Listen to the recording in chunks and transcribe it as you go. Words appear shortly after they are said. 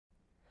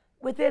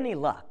With any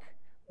luck,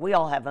 we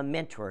all have a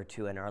mentor or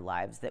two in our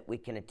lives that we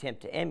can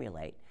attempt to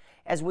emulate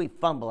as we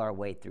fumble our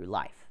way through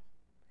life.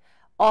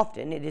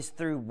 Often it is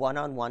through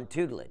one-on-one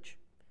tutelage.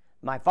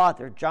 My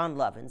father, John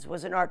Lovins,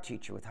 was an art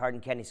teacher with Hardin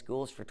County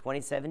Schools for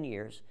 27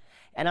 years,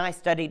 and I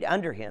studied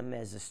under him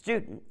as a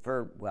student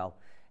for, well,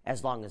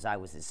 as long as I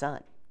was his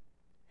son.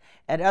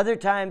 At other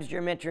times,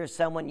 your mentor is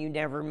someone you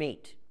never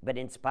meet, but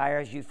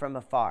inspires you from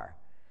afar.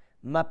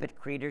 Muppet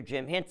creator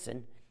Jim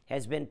Henson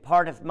has been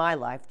part of my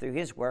life through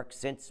his work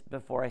since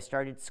before I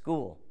started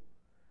school.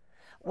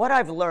 What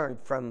I've learned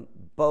from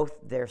both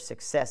their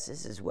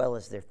successes as well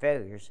as their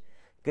failures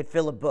could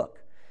fill a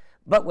book,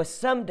 but was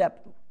summed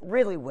up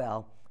really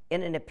well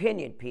in an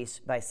opinion piece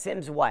by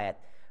Sims Wyatt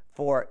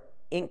for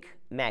Inc.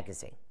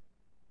 magazine.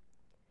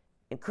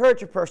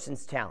 Encourage a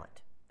person's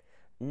talent,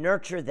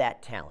 nurture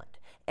that talent,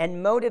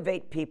 and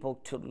motivate people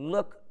to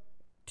look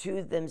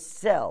to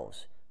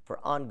themselves for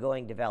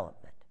ongoing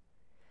development.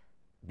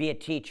 Be a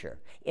teacher.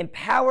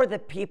 Empower the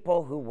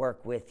people who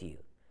work with you.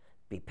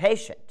 Be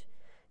patient.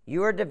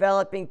 You are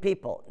developing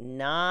people,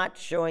 not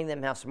showing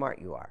them how smart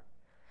you are.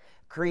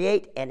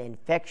 Create an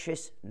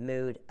infectious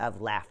mood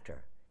of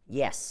laughter.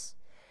 Yes,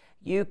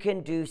 you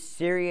can do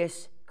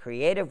serious,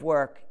 creative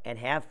work and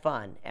have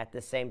fun at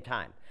the same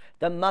time.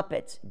 The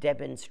Muppets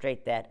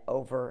demonstrate that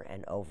over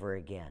and over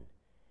again.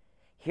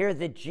 Hear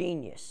the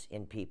genius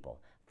in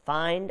people.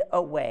 Find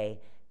a way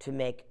to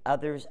make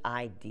others'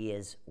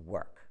 ideas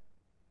work.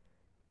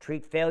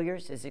 Treat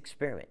failures as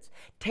experiments.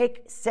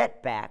 Take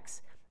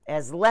setbacks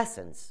as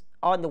lessons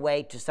on the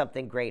way to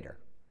something greater.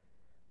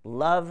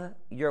 Love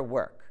your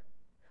work,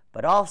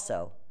 but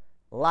also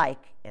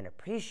like and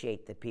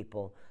appreciate the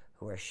people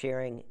who are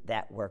sharing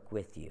that work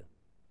with you.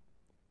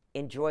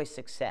 Enjoy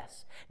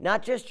success,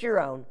 not just your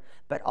own,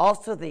 but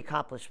also the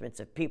accomplishments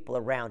of people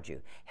around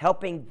you.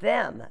 Helping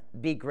them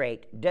be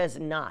great does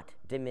not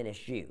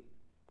diminish you.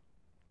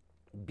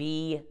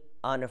 Be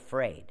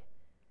unafraid.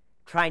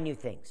 Try new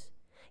things.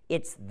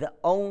 It's the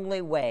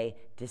only way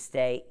to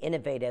stay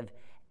innovative,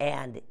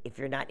 and if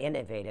you're not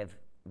innovative,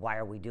 why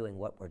are we doing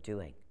what we're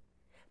doing?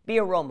 Be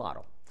a role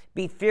model.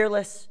 Be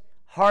fearless,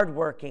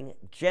 hardworking,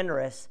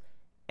 generous,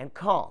 and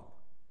calm.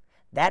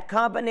 That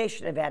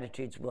combination of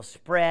attitudes will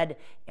spread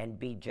and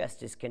be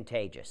just as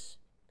contagious.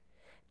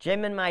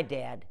 Jim and my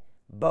dad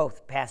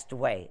both passed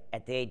away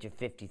at the age of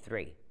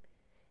 53.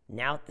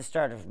 Now at the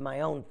start of my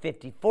own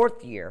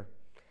 54th year,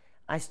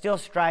 I still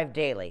strive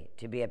daily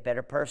to be a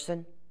better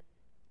person,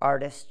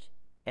 artist,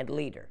 and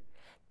leader,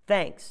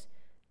 thanks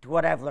to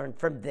what I've learned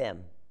from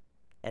them,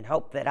 and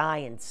hope that I,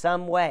 in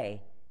some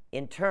way,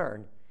 in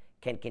turn,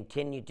 can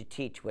continue to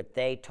teach what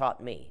they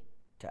taught me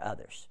to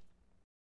others.